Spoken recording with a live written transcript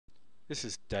This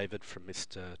is David from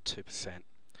Mr. 2%,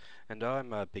 and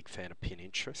I'm a big fan of pin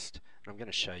interest. I'm going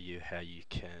to show you how you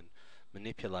can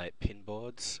manipulate pin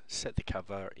boards, set the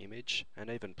cover image, and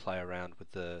even play around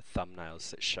with the thumbnails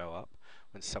that show up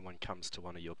when someone comes to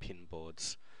one of your pin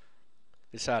boards.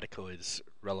 This article is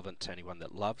relevant to anyone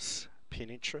that loves pin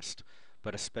interest,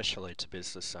 but especially to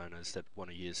business owners that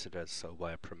want to use it as a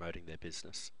way of promoting their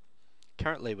business.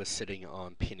 Currently we're sitting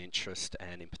on pin interest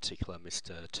and in particular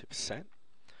Mr. 2%.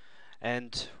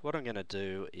 And what I'm going to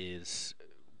do is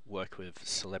work with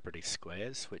celebrity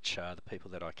squares, which are the people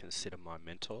that I consider my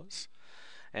mentors.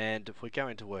 And we're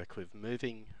going to work with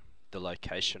moving the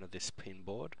location of this pin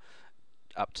board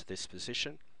up to this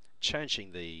position,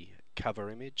 changing the cover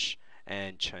image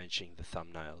and changing the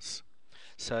thumbnails.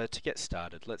 So to get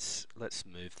started, let's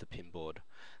move the pin board.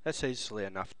 That's easily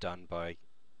enough done by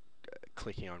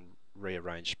clicking on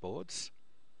rearrange boards,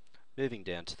 moving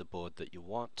down to the board that you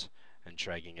want and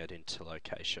dragging it into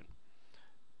location.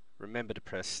 Remember to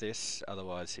press this,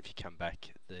 otherwise if you come back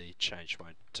the change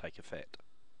won't take effect.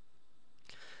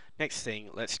 Next thing,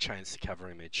 let's change the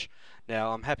cover image.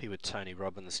 Now I'm happy with Tony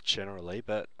Robbins generally,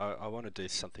 but I want to do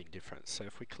something different. So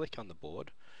if we click on the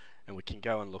board, and we can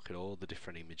go and look at all the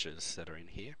different images that are in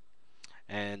here,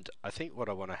 and I think what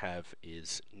I want to have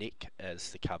is Nick as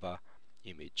the cover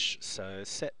image. So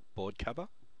set board cover,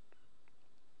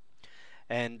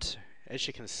 and as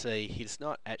you can see, he's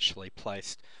not actually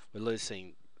placed, we're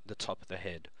losing the top of the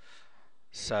head.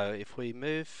 So if we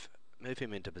move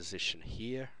him into position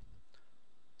here,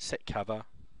 set cover,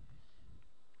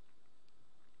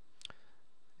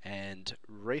 and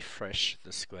refresh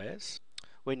the squares,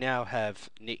 we now have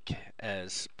Nick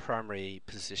as primary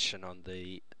position on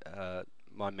the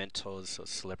My Mentors or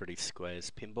Celebrity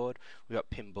Squares pinboard. We've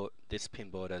got this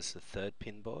pinboard as the third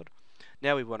pinboard.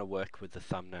 Now we want to work with the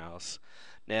thumbnails.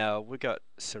 Now we've got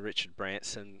Sir Richard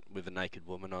Branson with a naked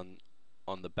woman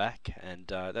on the back, and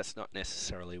that's not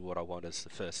necessarily what I want as the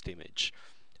first image,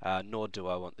 nor do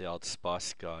I want the Old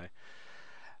Spice guy.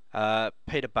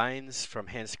 Peter Baines from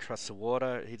Hands Across the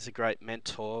Water, he's a great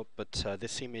mentor, but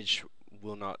this image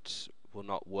will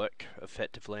not work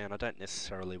effectively, and I don't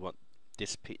necessarily want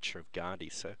this picture of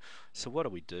Gandhi. So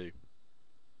what do?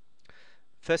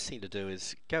 First thing to do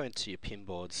is go into your pin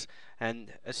boards,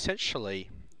 and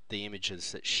essentially the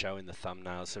images that show in the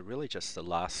thumbnails are really just the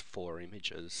last 4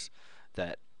 images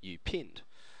that you pinned.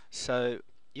 So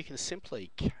you can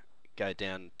simply go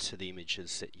down to the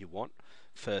images that you want,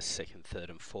 first, second,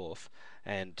 third and fourth,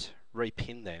 and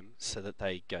repin them so that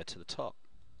they go to the top.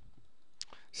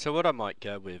 So what I might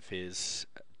go with is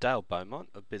Dale Beaumont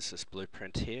of Business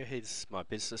Blueprint here. He's my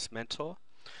business mentor.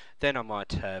 Then I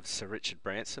might have Sir Richard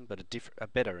Branson, but a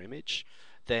better image,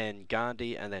 then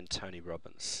Gandhi, and then Tony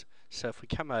Robbins. So if we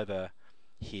come over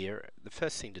here, the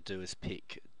first thing to do is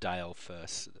pick Dale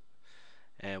first,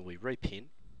 and we repin.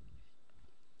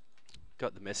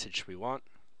 Got the message we want,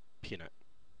 pin it.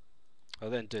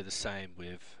 I'll then do the same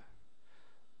with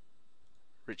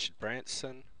Richard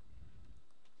Branson,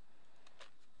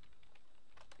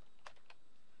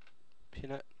 pin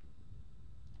it.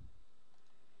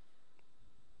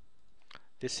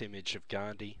 This image of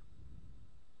Gandhi,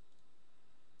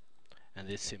 and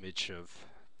this image of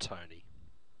Tony.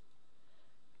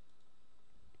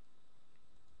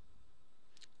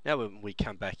 Now when we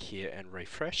come back here and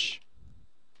refresh,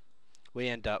 we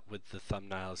end up with the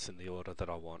thumbnails in the order that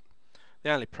I want. The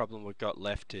only problem we've got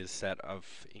left is that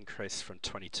I've increased from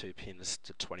 22 pins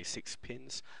to 26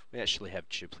 pins. We actually have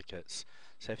duplicates.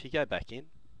 So if you go back in,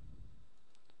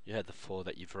 you have the 4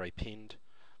 that you've repinned,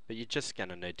 but you're just going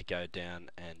to need to go down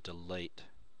and delete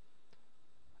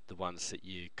the ones that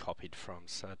you copied from.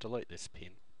 So delete this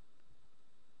pin.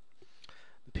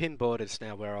 The pin board is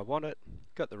now where I want it.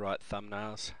 Got the right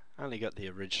thumbnails, only got the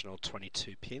original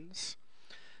 22 pins.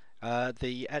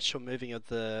 The actual moving of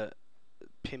the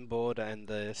pin board and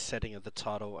the setting of the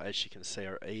title, as you can see,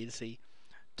 are easy.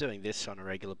 Doing this on a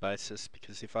regular basis,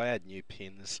 because if I add new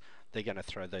pins, they're going to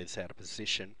throw these out of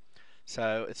position.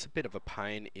 So it's a bit of a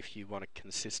pain if you want to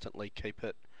consistently keep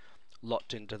it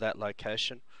locked into that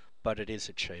location, but it is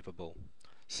achievable.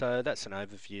 So that's an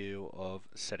overview of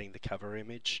setting the cover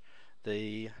image,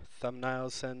 the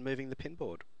thumbnails and moving the pin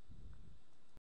board.